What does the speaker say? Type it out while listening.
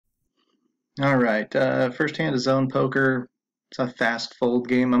All right, first hand is zone poker. It's a fast fold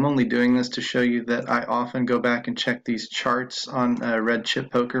game. I'm only doing this to show you that I often go back and check these charts on red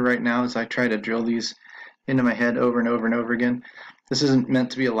chip poker right now as I try to drill these into my head over and over and over again. This isn't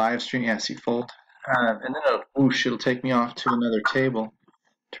meant to be a live stream. Yeah, see fold. And then it'll take me off to another table.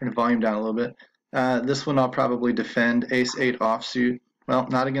 Turn the volume down a little bit. This one I'll probably defend. Ace-8 offsuit. Well,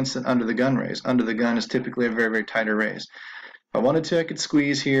 not against an under the gun raise. Under the gun is typically a very, very tighter raise. If I wanted to, I could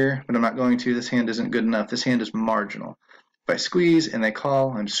squeeze here, but I'm not going to. This hand isn't good enough. This hand is marginal. If I squeeze and they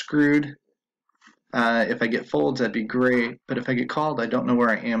call, I'm screwed. If I get folds, that'd be great. But if I get called, I don't know where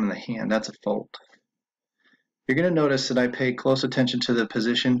I am in the hand. That's a fold. You're going to notice that I pay close attention to the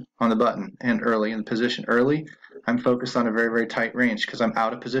position on the button and early. In the position early, I'm focused on a very, very tight range because I'm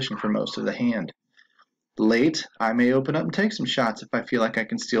out of position for most of the hand. Late, I may open up and take some shots if I feel like I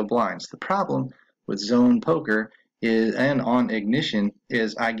can steal blinds. The problem with zone poker is, and on ignition,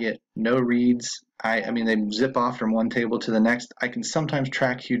 is I get no reads. I mean, they zip off from one table to the next. I can sometimes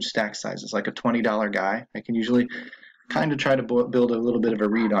track huge stack sizes, like a $20 guy. I can usually kind of try to build a little bit of a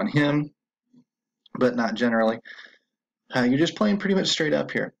read on him, but not generally. You're just playing pretty much straight up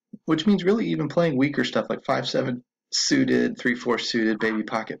here, which means really even playing weaker stuff like 5-7 suited, 3-4 suited, baby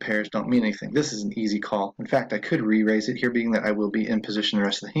pocket pairs don't mean anything. This is an easy call. In fact, I could re-raise it here, being that I will be in position the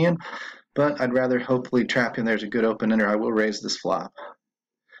rest of the hand, but I'd rather hopefully trap him. There's a good open ender. I will raise this flop.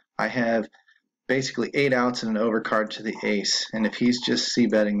 I have basically 8 outs and an overcard to the ace, and if he's just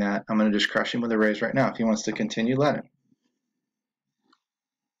c-betting that, I'm going to just crush him with a raise right now. If he wants to continue, let him.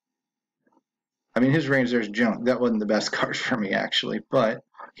 I mean, his range there's junk. That wasn't the best card for me, actually, but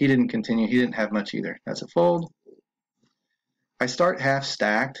he didn't continue. He didn't have much either. That's a fold. I start half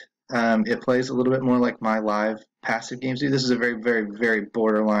stacked. It plays a little bit more like my live passive games do. This is a very, very, very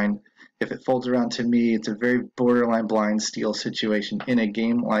borderline. If it folds around to me, it's a very borderline blind steal situation. In a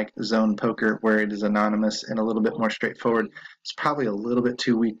game like zone poker, where it is anonymous and a little bit more straightforward, it's probably a little bit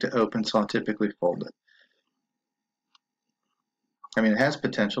too weak to open, so I'll typically fold it. I mean, it has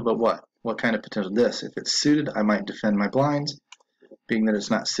potential, but what? What kind of potential? This. If it's suited, I might defend my blinds. Being that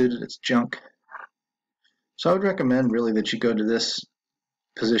it's not suited, it's junk. So I would recommend really that you go to this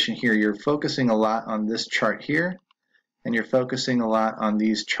position here. You're focusing a lot on this chart here, and you're focusing a lot on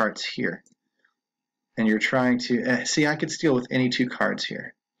these charts here. And you're trying to, see, I could steal with any 2 cards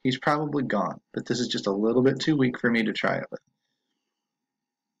here. He's probably gone, but this is just a little bit too weak for me to try it with.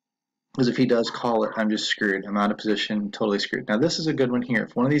 Because if he does call it, I'm just screwed. I'm out of position, totally screwed. Now this is a good one here.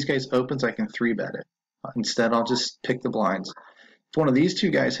 If one of these guys opens, I can 3-bet it. Instead, I'll just pick the blinds. If one of these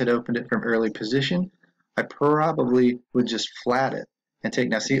 2 guys had opened it from early position, I probably would just flat it and take,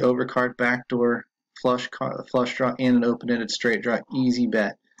 now see, overcard, backdoor, flush draw, and an open-ended straight draw, easy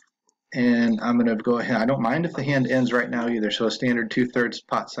bet. And I'm going to go ahead. I don't mind if the hand ends right now either, so a standard 2/3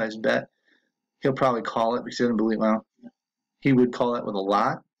 pot size bet. He'll probably call it because he doesn't believe, well, he would call it with a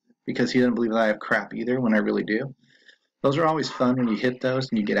lot because he doesn't believe that I have crap either when I really do. Those are always fun when you hit those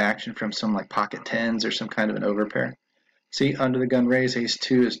and you get action from some like pocket 10s or some kind of an overpair. See, under the gun raise,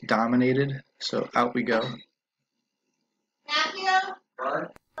 ace-2 is dominated, so out we go.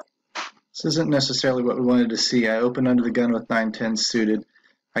 This isn't necessarily what we wanted to see. I open under the gun with 9-10 suited.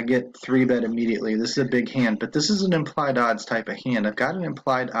 I get 3-bet immediately. This is a big hand, but this is an implied odds type of hand. I've got an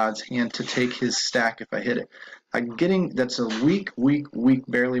implied odds hand to take his stack if I hit it. I'm getting, that's a weak,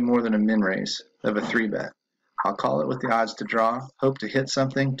 barely more than a min raise of a 3-bet. I'll call it with the odds to draw. Hope to hit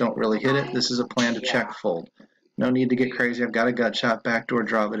something. Don't really hit it. This is a plan to check fold. No need to get crazy. I've got a gut shot, backdoor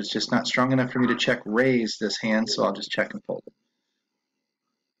draw, but it's just not strong enough for me to check raise this hand, so I'll just check and fold it.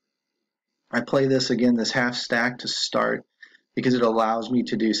 I play this again, this half stack to start, because it allows me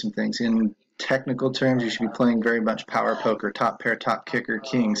to do some things. In technical terms, you should be playing very much power poker, top pair, top kicker,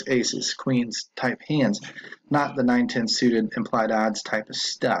 kings, aces, queens type hands, not the 9-10 suited implied odds type of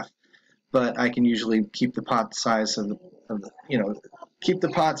stuff. But I can usually keep the pot size of the keep the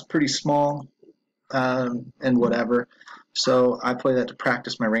pots pretty small. And whatever. So I play that to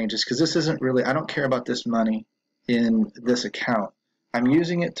practice my ranges because this isn't really, I don't care about this money in this account. I'm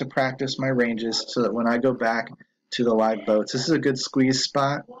using it to practice my ranges so that when I go back to the live boats, this is a good squeeze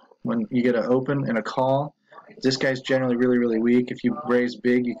spot when you get an open and a call. This guy's generally really, really weak. If you raise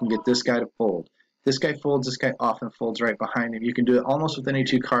big, you can get this guy to fold. This guy folds, this guy often folds right behind him. You can do it almost with any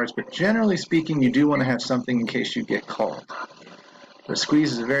 2 cards, but generally speaking, you do want to have something in case you get called. The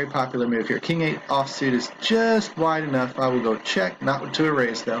squeeze is a very popular move here. King-8 offsuit is just wide enough. I will go check, not to a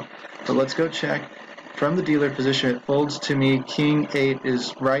raise though, but let's go check. From the dealer position, it folds to me. King-8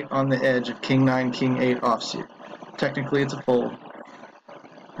 is right on the edge of King-9, King-8 offsuit. Technically, it's a fold.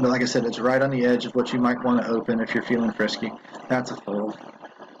 But like I said, it's right on the edge of what you might want to open if you're feeling frisky. That's a fold.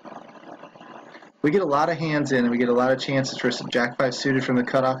 We get a lot of hands in, and we get a lot of chances for some Jack 5 suited from the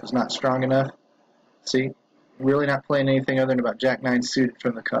cutoff is not strong enough. See, really not playing anything other than about Jack 9 suited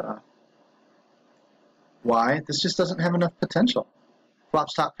from the cutoff. Why? This just doesn't have enough potential.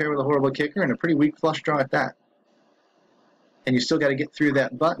 Flops top pair with a horrible kicker and a pretty weak flush draw at that. And you still got to get through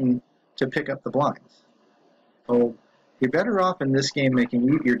that button to pick up the blinds. Oh, you're better off in this game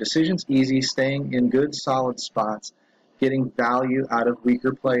making your decisions easy, staying in good, solid spots, getting value out of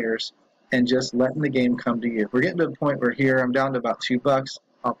weaker players, and just letting the game come to you. We're getting to a point where here I'm down to about $2.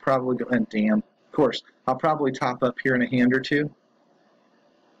 I'll probably go, and damn, of course, I'll probably top up here in a hand or two.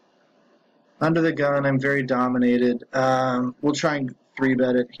 Under the gun, I'm very dominated. We'll try and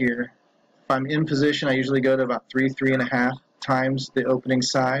 3-bet it here. If I'm in position, I usually go to about 3.5 times the opening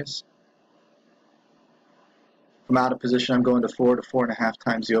size. If I'm out of position, I'm going to 4 to 4.5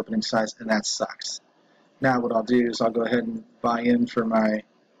 times the opening size, and that sucks. Now what I'll do is I'll go ahead and buy in for my,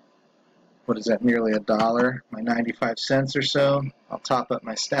 what is that, nearly $1, my 95 cents or so. I'll top up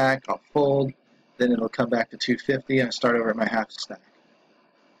my stack, I'll fold, then it'll come back to 250, and I start over at my half stack.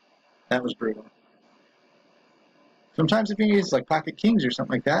 That was brutal. Sometimes if he needs like pocket kings or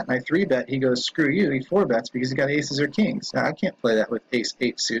something like that, and I 3-bet, he goes, screw you, he 4-bets because he got aces or kings. Now, I can't play that with ace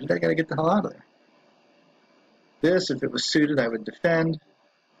 8 suited. I got to get the hell out of there. This, if it was suited, I would defend.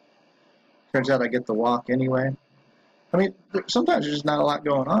 Turns out I get the walk anyway. I mean, sometimes there's just not a lot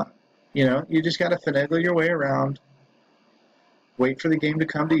going on. You know, you just got to finagle your way around. Wait for the game to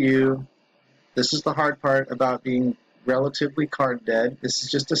come to you. This is the hard part about being relatively card dead. This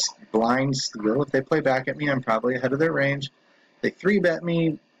is just a blind steal. If they play back at me, I'm probably ahead of their range. They 3-bet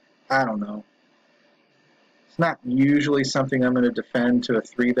me, I don't know. It's not usually something I'm going to defend to a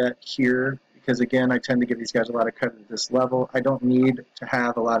 3-bet here because, again, I tend to give these guys a lot of credit at this level. I don't need to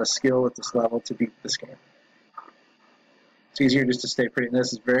have a lot of skill at this level to beat this game. It's easier just to stay pretty. And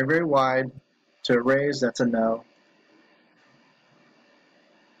this is very, very wide. To raise, that's a no.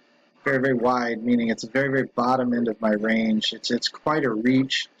 Very, very wide, meaning it's the very, very bottom end of my range. It's quite a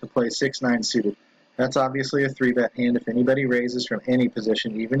reach to play 6-9 suited. That's obviously a 3-bet hand. If anybody raises from any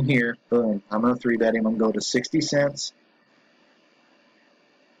position, even here, boom, I'm going to 3-bet him. I'm going to go to 60 cents.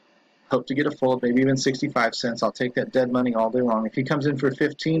 Hope to get a fold, maybe even 65 cents. I'll take that dead money all day long. If he comes in for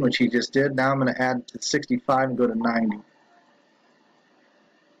 15, which he just did, now I'm going to add to 65 and go to 90.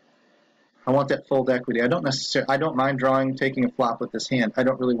 I want that fold equity. I don't mind drawing, taking a flop with this hand. I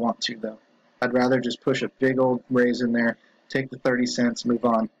don't really want to, though. I'd rather just push a big old raise in there, take the 30 cents, move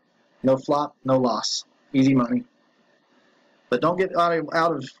on. No flop, no loss. Easy money. But don't get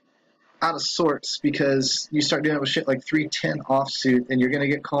out of sorts because you start dealing with shit like 3-10 offsuit, and you're going to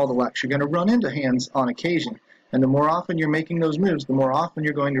get called a lot. You're going to run into hands on occasion. And the more often you're making those moves, the more often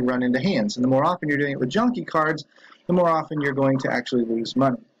you're going to run into hands. And the more often you're doing it with junky cards, the more often you're going to actually lose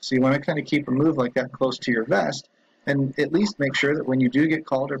money. So you want to kind of keep a move like that close to your vest and at least make sure that when you do get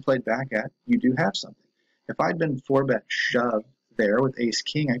called or played back at, you do have something. If I'd been 4-bet shoved there with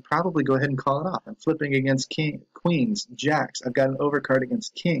ace-king, I'd probably go ahead and call it off. I'm flipping against queens, jacks. I've got an overcard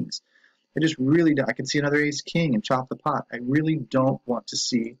against kings. I just really don't. I can see another ace-king and chop the pot. I really don't want to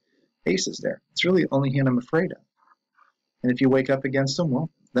see aces there. It's really the only hand I'm afraid of. And if you wake up against them,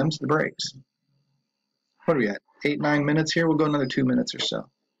 well, them's the breaks. What are we at? 8-9 minutes here? We'll go another 2 minutes or so.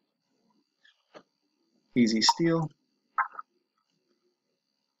 Easy steal.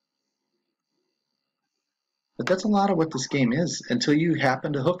 But that's a lot of what this game is until you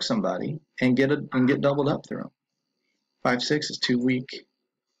happen to hook somebody and get doubled up through them. 5-6 is too weak.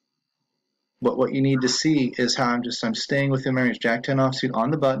 But what you need to see is how I'm staying within my range. Jack 10 offsuit on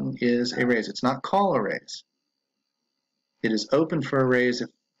the button is a raise. It's not call a raise. It is open for a raise if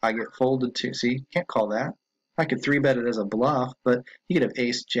I get folded to. See, you can't call that. I could 3-bet it as a bluff, but you could have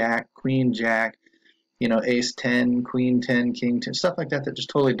ace jack, queen jack, you know, ace 10, queen 10, king 10, stuff like that just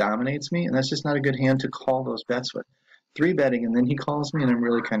totally dominates me, and that's just not a good hand to call those bets with. 3-betting, and then he calls me, and I'm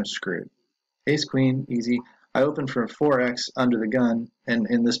really kind of screwed. Ace queen, easy. I open for 4x under the gun, and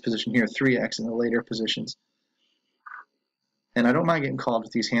in this position here, 3x in the later positions. And I don't mind getting called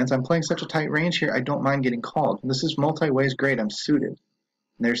with these hands. I'm playing such a tight range here, I don't mind getting called. This is multi-ways great. I'm suited. And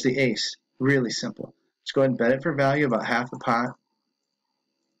there's the ace. Really simple. Just go ahead and bet it for value, about half the pot.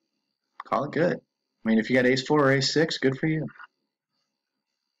 Call it good. I mean, if you got ace 4 or ace 6, good for you.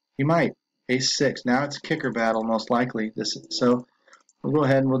 You might. Ace 6. Now it's a kicker battle, most likely. So we'll go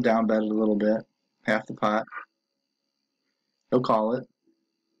ahead and we'll down bet it a little bit. Half the pot. He'll call it.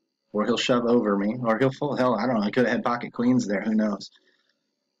 Or he'll shove over me. Or he'll fold. Hell, I don't know. I could have had pocket queens there. Who knows?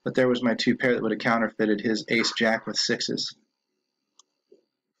 But there was my 2 pair that would have counterfeited his ace jack with 6s.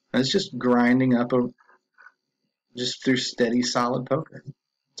 And it's just grinding up just through steady, solid poker.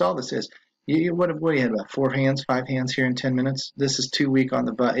 That's all this is. What do you have, about 4 hands, 5 hands here in 10 minutes? This is too weak on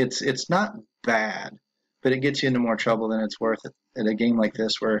the butt. It's not bad, but it gets you into more trouble than it's worth at a game like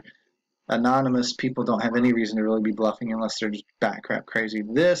this where anonymous people don't have any reason to really be bluffing unless they're just bat crap crazy.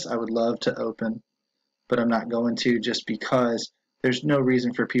 This I would love to open, but I'm not going to just because there's no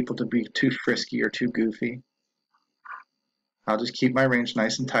reason for people to be too frisky or too goofy. I'll just keep my range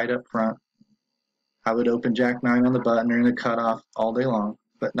nice and tight up front. I would open Jack 9 on the button or in the cutoff all day long,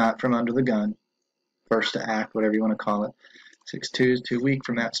 but not from under the gun. First to act, whatever you want to call it. 6-2 is too weak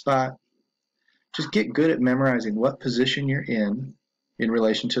from that spot. Just get good at memorizing what position you're in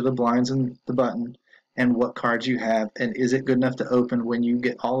relation to the blinds and the button, and what cards you have, and is it good enough to open when you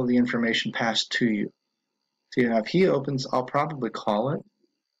get all of the information passed to you. See, now if he opens, I'll probably call it.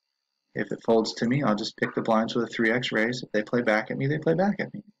 If it folds to me, I'll just pick the blinds with a 3x raise. If they play back at me, they play back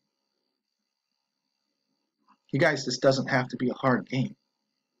at me. You guys, this doesn't have to be a hard game.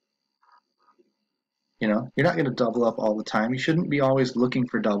 You know, you're not going to double up all the time. You shouldn't be always looking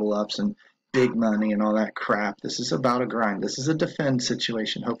for double ups and big money and all that crap. This is about a grind. This is a defend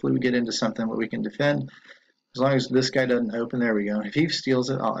situation. Hopefully we get into something where we can defend. As long as this guy doesn't open, there we go. If he steals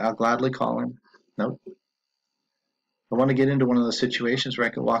it, I'll gladly call him. Nope. I want to get into one of those situations where I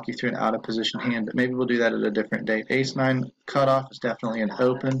can walk you through an out of position hand, but maybe we'll do that at a different date. Ace-9 cutoff is definitely an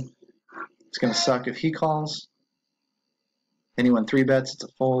open. It's going to suck if he calls. Anyone 3-bets, it's a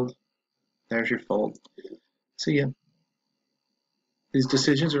fold. There's your fold. See ya. These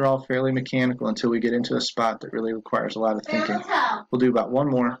decisions are all fairly mechanical until we get into a spot that really requires a lot of thinking. We'll do about one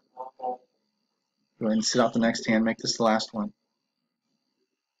more. Go ahead and sit out the next hand, make this the last one.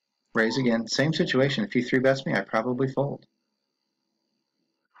 Raise again. Same situation. If he 3-bets me, I probably fold.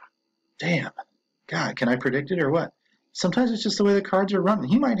 Damn. God, can I predict it or what? Sometimes it's just the way the cards are running.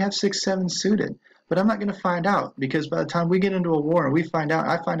 He might have 6-7 suited, but I'm not going to find out because by the time we get into a war and we find out,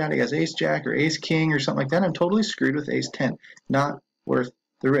 I find out he has Ace-Jack or Ace-King or something like that, I'm totally screwed with Ace-10. Not worth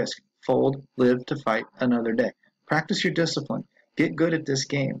the risk. Fold, live to fight another day. Practice your discipline. Get good at this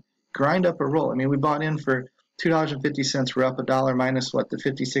game. Grind up a roll. I mean, we bought in for $2.50. We're up $1 minus what, the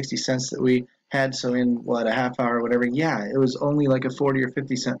 50-60 cents that we had. So in what, a half hour or whatever. Yeah, it was only like a 40 or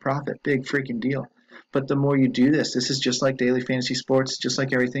 50 cent profit. Big freaking deal. But the more you do this is just like daily fantasy sports, just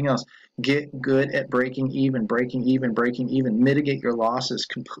like everything else. Get good at breaking even. Mitigate your losses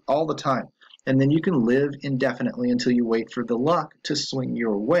all the time. And then you can live indefinitely until you wait for the luck to swing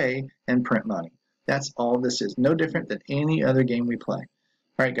your way and print money. That's all this is. No different than any other game we play.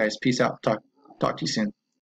 All right, guys. Peace out. Talk to you soon.